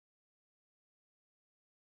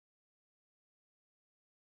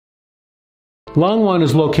Lung 1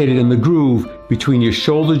 is located in the groove between your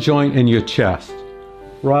shoulder joint and your chest,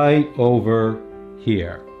 right over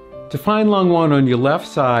here. To find lung 1 on your left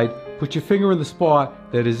side, put your finger in the spot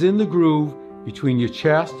that is in the groove between your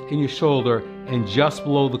chest and your shoulder and just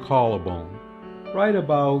below the collarbone, right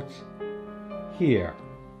about here.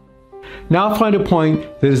 Now find a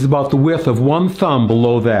point that is about the width of one thumb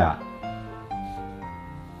below that.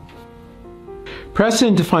 Press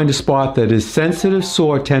in to find a spot that is sensitive,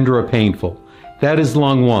 sore, tender, or painful. That is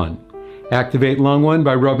lung 1. Activate lung 1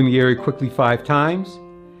 by rubbing the area quickly 5 times.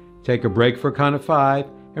 Take a break for a count of 5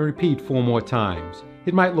 and repeat 4 more times.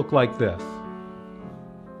 It might look like this.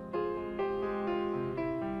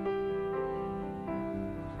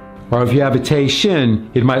 Or if you have a Tei Shin,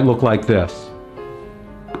 it might look like this.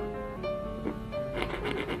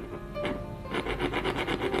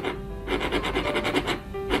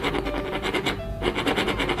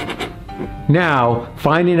 Now,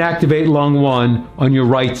 find and activate lung 1 on your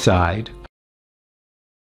right side.